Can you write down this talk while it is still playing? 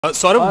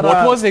Saurav,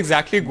 what was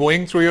exactly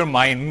going through your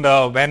mind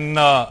when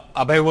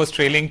Abhay was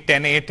trailing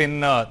 10-8 in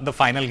the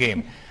final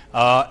game?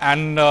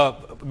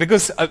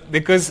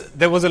 Because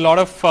there was a lot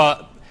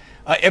of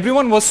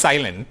everyone was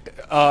silent,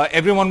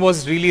 everyone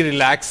was really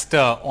relaxed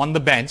on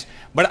the bench,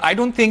 but I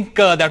don't think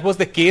that was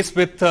the case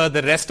with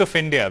the rest of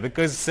India,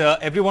 because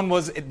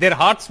their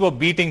hearts were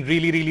beating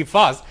really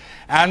fast,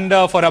 and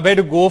for Abhay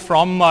to go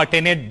from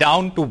 10-8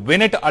 down to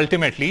win it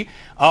ultimately,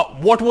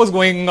 what was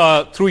going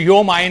through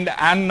your mind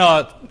and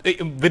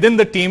within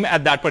the team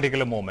at that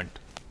particular moment?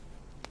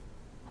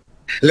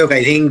 Look,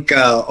 I think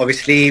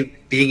obviously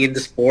being in the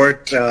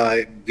sport,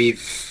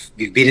 we've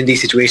been in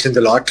these situations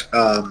a lot.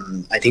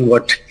 I think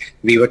what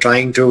we were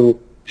trying to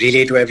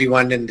relay to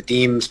everyone in the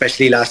team,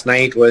 especially last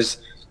night, was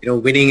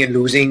winning and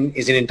losing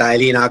isn't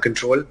entirely in our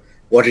control.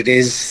 What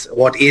is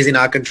in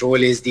our control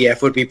is the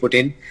effort we put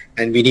in,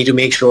 and we need to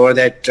make sure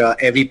that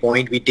every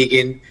point we dig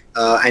in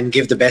and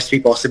give the best we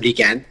possibly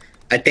can.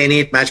 At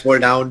 10-8, match ball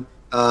down,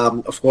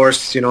 of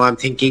course, I'm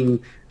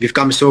thinking we've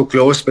come so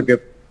close, but we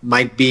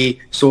might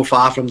be so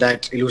far from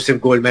that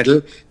elusive gold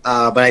medal.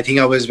 But I think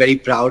I was very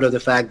proud of the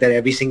fact that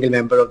every single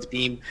member of the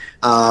team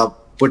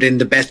put in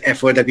the best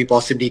effort that we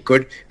possibly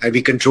could, and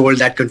we controlled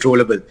that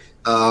controllable.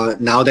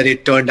 Now that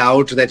it turned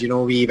out that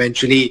we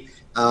eventually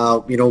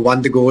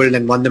won the gold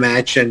and won the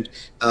match, and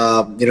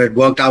it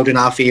worked out in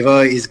our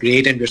favor is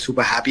great, and we're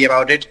super happy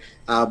about it.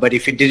 But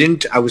if it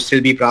didn't, I would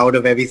still be proud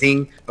of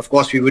everything. Of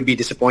course, we would be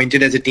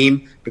disappointed as a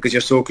team because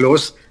you're so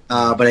close.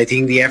 But I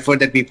think the effort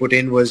that we put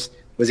in was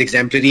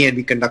exemplary, and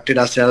we conducted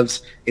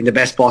ourselves in the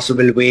best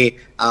possible way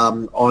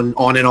on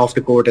and off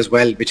the court as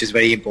well, which is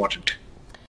very important.